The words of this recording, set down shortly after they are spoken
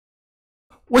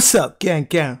What's up, gang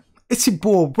gang? It's your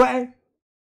boy Ray.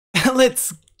 And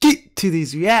let's get to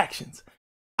these reactions.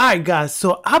 Alright guys,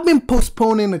 so I've been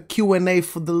postponing a Q&A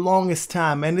for the longest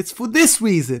time, and it's for this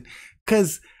reason.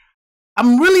 Because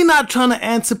I'm really not trying to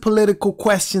answer political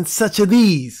questions such as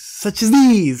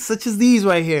these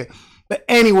right here. But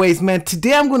anyways, man,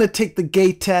 today I'm going to take the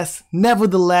gay test,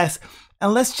 nevertheless,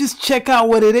 and let's just check out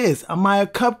what it is. Am I a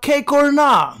cupcake or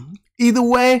not? Either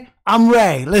way, I'm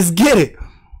Ray. Let's get it.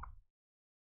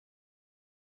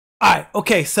 Alright,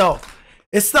 okay, so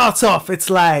it starts off, it's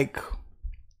like,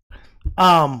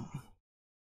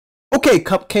 okay,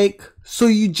 cupcake, so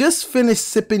you just finished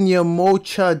sipping your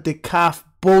mocha decaf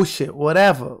bullshit,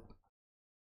 whatever.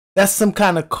 That's some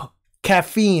kind of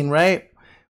caffeine, right?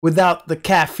 Without the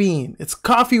caffeine. It's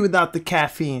coffee without the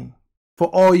caffeine, for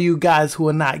all you guys who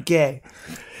are not gay.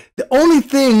 The only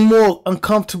thing more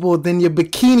uncomfortable than your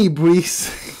bikini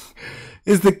briefs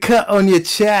is the cut on your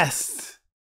chest.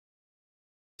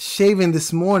 Shaving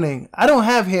this morning. I don't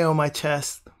have hair on my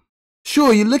chest.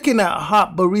 Sure, you're looking at a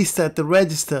hot barista at the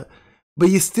register, but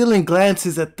you're stealing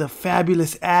glances at the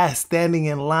fabulous ass standing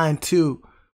in line too.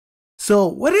 So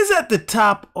what is at the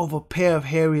top of a pair of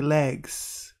hairy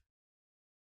legs?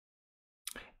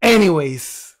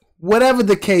 Anyways, whatever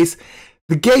the case,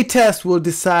 the gay test will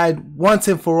decide once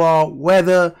and for all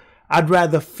whether I'd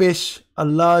rather fish a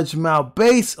largemouth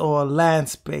bass or a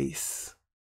lance bass.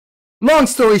 Long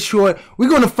story short, we're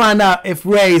going to find out if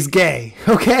Ray is gay.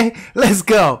 Okay? Let's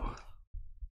go.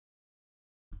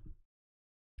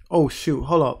 Oh, shoot.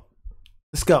 Hold up.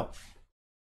 Let's go.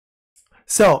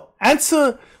 So,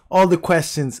 answer all the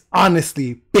questions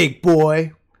honestly, big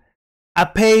boy. I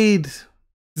paid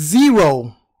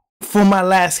 $0 for my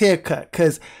last haircut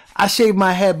because I shaved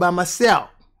my head by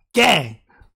myself. Gang.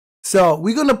 So,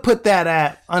 we're going to put that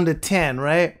at under 10,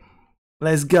 right?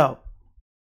 Let's go.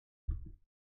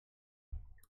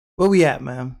 Where we at,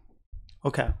 man?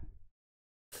 Okay.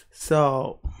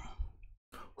 So,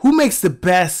 who makes the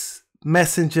best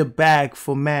messenger bag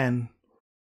for men?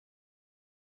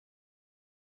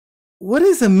 What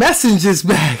is a messenger's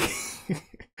bag?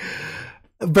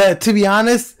 But to be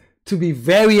honest, to be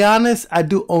very honest, I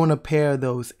do own a pair of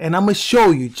those. And I'm going to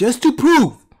show you just to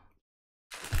prove.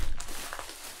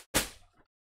 I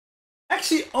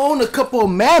actually own a couple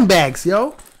of man bags,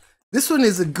 yo. This one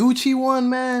is a Gucci one,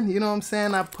 man. You know what I'm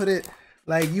saying? I put it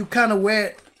like you kind of wear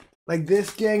it like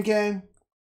this, gang gang.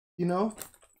 You know?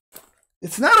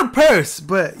 It's not a purse,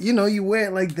 but you know, you wear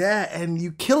it like that and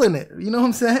you killing it. You know what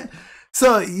I'm saying?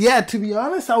 So yeah, to be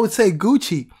honest, I would say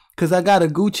Gucci because I got a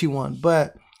Gucci one.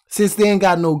 But since they ain't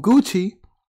got no Gucci,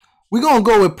 we're going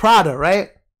to go with Prada,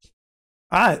 right?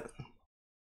 All right.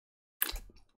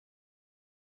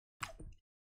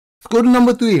 Let's go to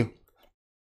number 3.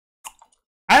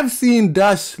 I've seen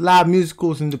Dutch live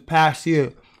musicals in the past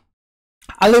year.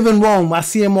 I live in Rome. I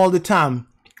see them all the time.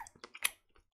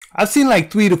 I've seen like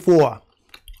 3 to 4.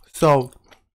 So,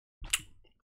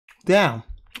 damn.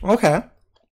 Okay.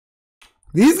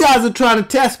 These guys are trying to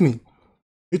test me.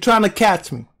 They're trying to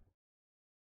catch me.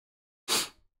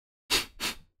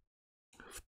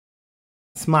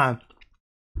 It's mine.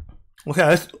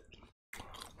 Okay.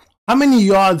 How many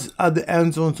yards are the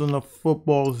end zones on a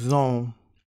football zone?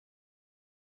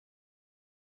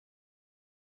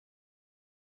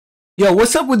 Yo,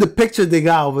 what's up with the picture they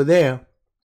got over there?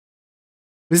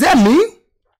 Is that me?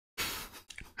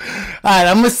 Alright,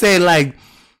 I'm going to say like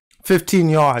 15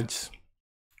 yards.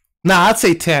 Nah, I'd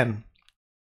say 10.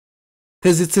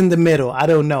 Because it's in the middle. I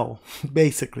don't know,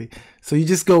 basically. So you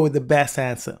just go with the best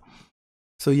answer.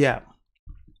 So yeah,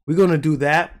 we're going to do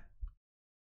that.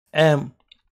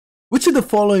 Which of the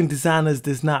following designers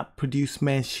does not produce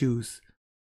men's shoes?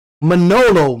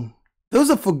 Manolo. Those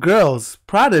are for girls.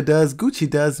 Prada does. Gucci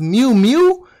does. Miu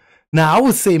Miu? Nah, I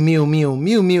would say Miu Miu.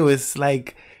 Miu Miu is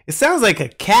like, it sounds like a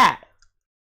cat.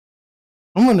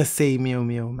 I'm going to say Miu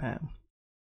Miu, man.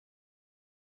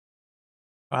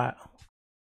 Alright.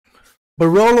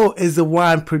 Barolo is the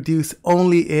wine produced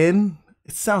only in,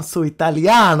 it sounds so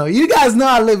Italiano. You guys know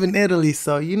I live in Italy,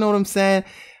 so you know what I'm saying?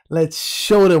 Let's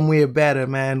show them we're better,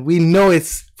 man. We know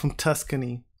it's from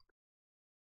Tuscany.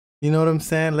 You know what I'm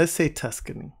saying? Let's say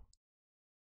Tuscany.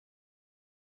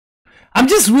 I'm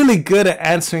just really good at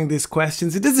answering these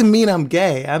questions. It doesn't mean I'm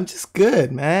gay. I'm just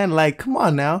good, man. Like, come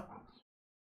on now.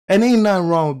 And ain't nothing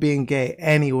wrong with being gay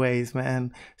anyways,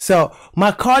 man. So,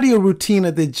 my cardio routine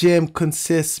at the gym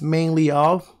consists mainly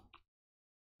of...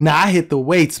 Nah, I hit the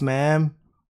weights, man.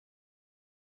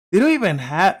 They don't even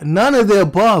have... None of the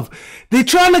above. They're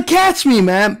trying to catch me,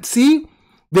 man. See?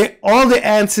 All the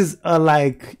answers are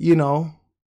like, you know...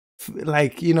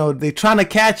 Like, you know, they're trying to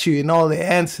catch you in all the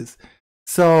answers.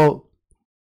 So...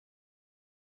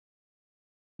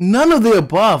 None of the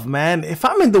above, man. If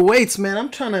I'm in the weights, man,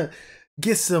 I'm trying to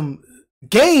get some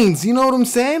gains. You know what I'm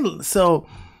saying? So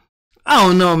I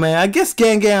don't know, man. I guess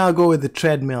gang, I'll go with the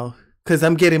treadmill because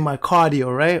I'm getting my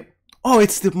cardio, right? Oh,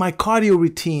 it's my cardio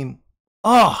routine.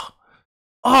 Oh,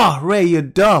 Ray, you're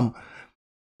dumb.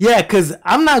 Yeah, because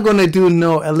I'm not going to do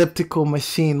no elliptical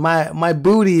machine. My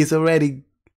booty is already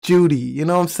Judy. You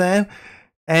know what I'm saying?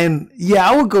 And yeah,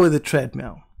 I will go with the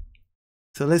treadmill.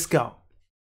 So let's go.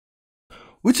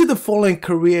 Which of the following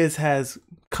careers has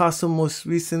Castle most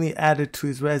recently added to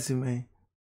his resume?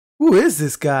 Who is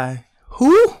this guy?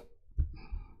 Who?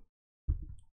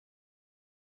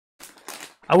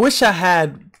 I wish I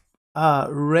had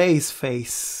Ray's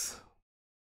face.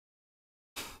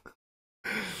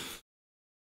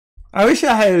 I wish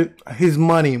I had his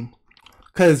money,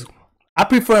 because I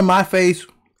prefer my face,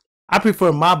 I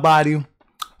prefer my body,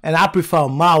 and I prefer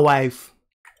my wife.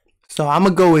 So I'm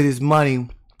going to go with his money.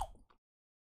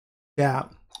 Yeah.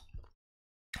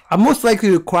 I'm most likely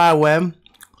to cry when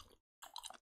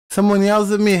someone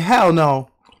yells at me. Hell no.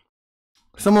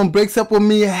 Someone breaks up with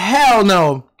me. Hell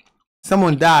no.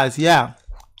 Someone dies. Yeah.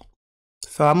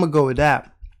 So I'm going to go with that.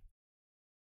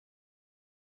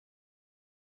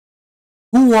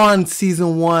 Who won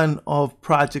season 1 of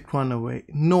Project Runaway?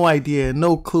 No idea.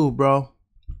 No clue, bro.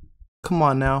 Come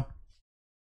on now.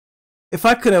 If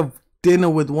I could have dinner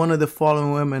with one of the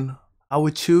following women, I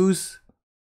would choose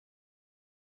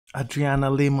Adriana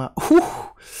Lima. Whew.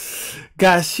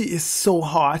 Guys, she is so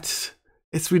hot.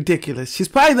 It's ridiculous. She's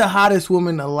probably the hottest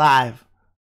woman alive.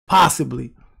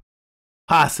 Possibly.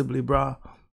 Possibly, bro.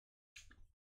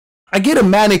 I get a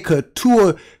manicure 2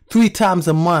 or 3 times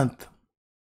a month.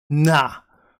 Nah.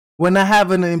 When I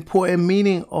have an important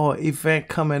meeting or event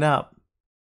coming up.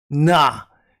 Nah.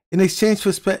 In exchange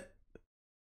for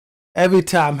every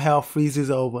time hell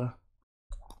freezes over.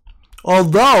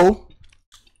 Although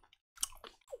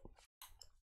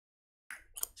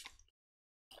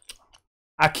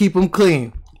I keep them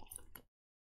clean.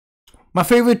 My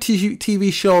favorite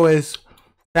TV show is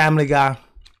Family Guy.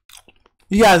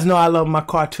 You guys know I love my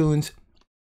cartoons.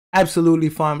 Absolutely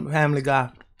fun. Family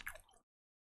Guy.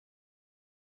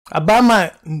 I buy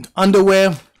my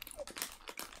underwear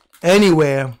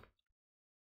anywhere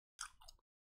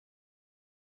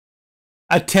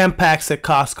at 10 packs at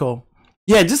Costco.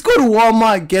 Yeah, just go to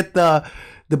Walmart, get the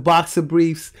boxer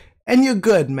briefs, and you're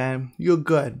good, man. You're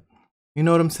good. You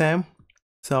know what I'm saying?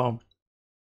 So,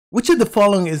 which of the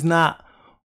following is not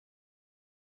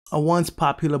a once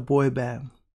popular boy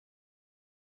band?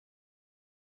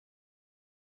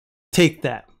 Take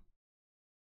That.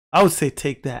 I would say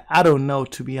Take That. I don't know,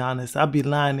 to be honest. I'd be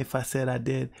lying if I said I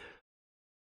did.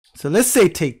 So let's say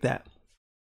Take That.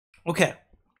 Okay.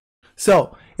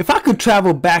 So if I could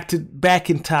travel back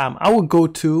in time, I would go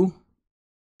to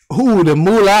the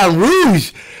Moulin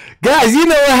Rouge. Guys, you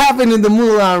know what happened in the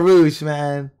Moulin Rouge,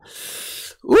 man.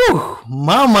 Ooh,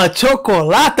 Mama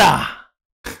Chocolata.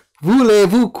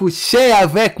 Voulez-vous coucher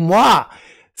avec moi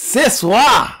ce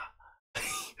soir?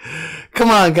 Come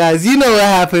on, guys. You know what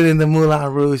happened in the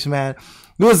Moulin Rouge, man.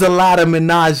 There was a lot of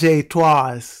menage a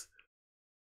trois.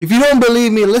 If you don't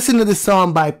believe me, listen to the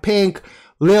song by Pink,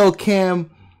 Lil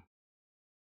Kim.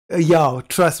 Yo,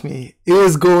 trust me. It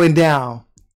was going down.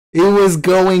 It was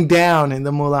going down in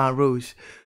the Moulin Rouge.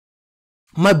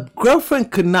 My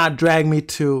girlfriend could not drag me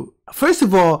to... First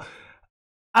of all,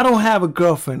 I don't have a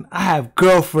girlfriend. I have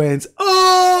girlfriends.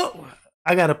 Oh!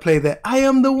 I gotta play that. I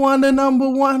am the one, the number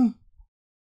one.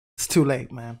 It's too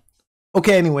late, man.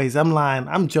 Okay, anyways, I'm lying.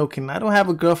 I'm joking. I don't have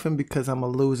a girlfriend because I'm a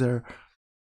loser.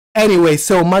 Anyway,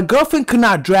 so my girlfriend could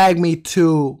not drag me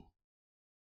to...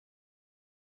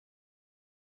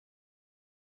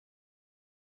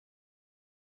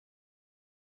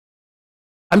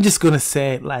 I'm just gonna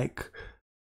say it like...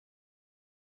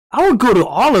 I would go to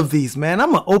all of these, man.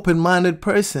 I'm an open-minded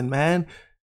person, man.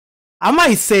 I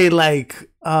might say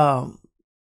like... I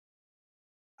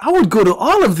would go to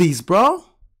all of these, bro.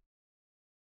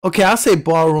 Okay, I'll say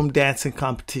ballroom dancing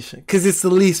competition because it's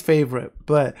the least favorite.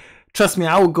 But trust me,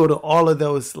 I would go to all of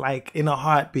those like in a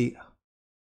heartbeat.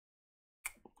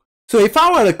 So if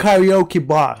I were at a karaoke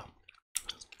bar,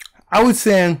 I would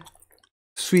sing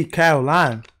Sweet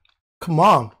Caroline. Come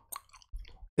on.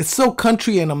 It's so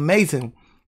country and amazing.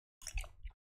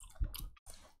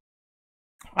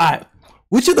 Alright.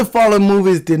 Which of the following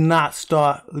movies did not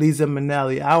star Liza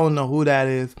Minnelli? I don't know who that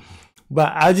is.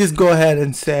 But I'll just go ahead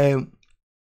and say...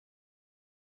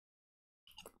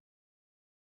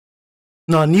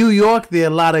 No, New York, there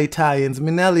are a lot of Italians.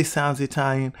 Minnelli sounds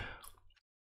Italian.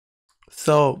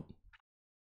 So,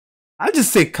 I'll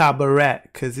just say Cabaret,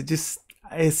 because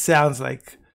it sounds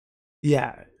like,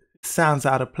 yeah, sounds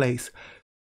out of place.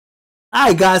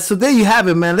 Alright guys, so there you have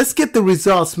it, man. Let's get the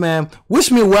results, man.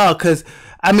 Wish me well, because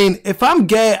I mean, if I'm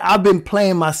gay, I've been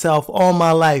playing myself all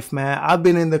my life, man. I've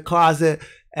been in the closet,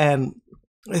 and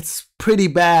it's pretty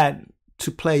bad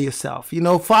to play yourself. You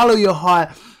know, follow your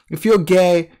heart. If you're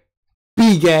gay,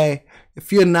 be gay.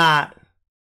 If you're not,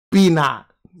 be not.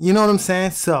 You know what I'm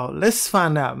saying? So let's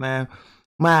find out, man.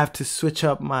 Might have to switch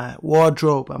up my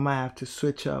wardrobe. I might have to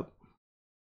switch up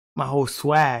my whole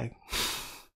swag.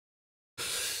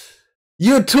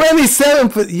 You're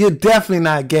 27, you're definitely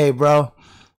not gay, bro.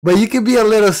 But you can be a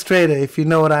little straighter if you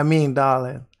know what I mean,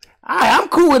 darling. I'm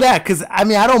cool with that, because, I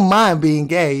mean, I don't mind being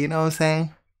gay, you know what I'm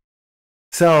saying?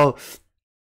 So,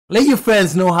 let your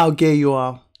friends know how gay you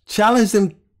are. Challenge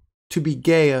them to be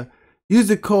gayer. Use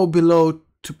the code below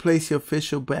to place your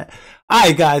official bet.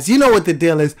 Alright, guys, you know what the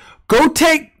deal is. Go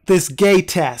take this gay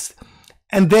test,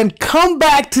 and then come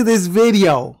back to this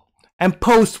video and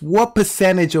post what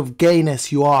percentage of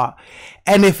gayness you are.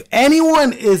 And if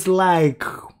anyone is like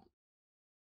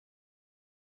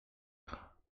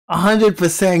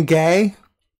 100% gay,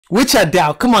 which I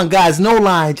doubt, come on guys, no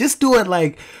lying, just do it.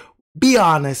 Like, be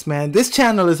honest, man. This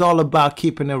channel is all about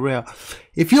keeping it real.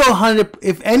 If you're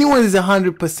if anyone is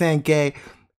 100% gay,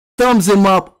 thumbs him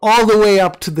up all the way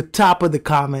up to the top of the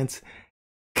comments,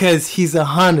 because he's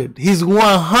 100. He's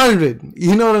 100.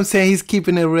 You know what I'm saying? He's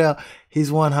keeping it real. He's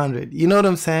 100. You know what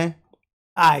I'm saying?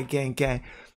 Alright, gang.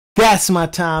 That's my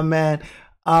time, man.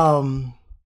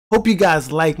 Hope you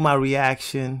guys like my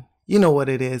reaction. You know what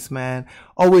it is, man.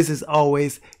 Always as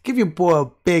always, give your boy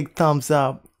a big thumbs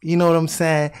up. You know what I'm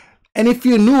saying? And if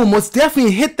you're new, most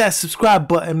definitely hit that subscribe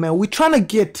button, man. We're trying to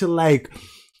get to like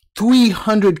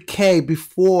 300K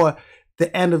before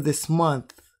the end of this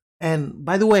month. And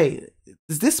by the way,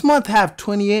 does this month have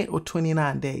 28 or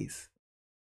 29 days?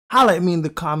 Holla at me in the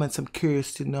comments. I'm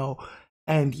curious to know.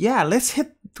 And yeah, let's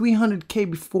hit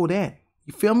 300K before then.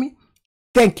 You feel me?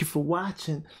 Thank you for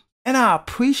watching, and I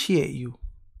appreciate you.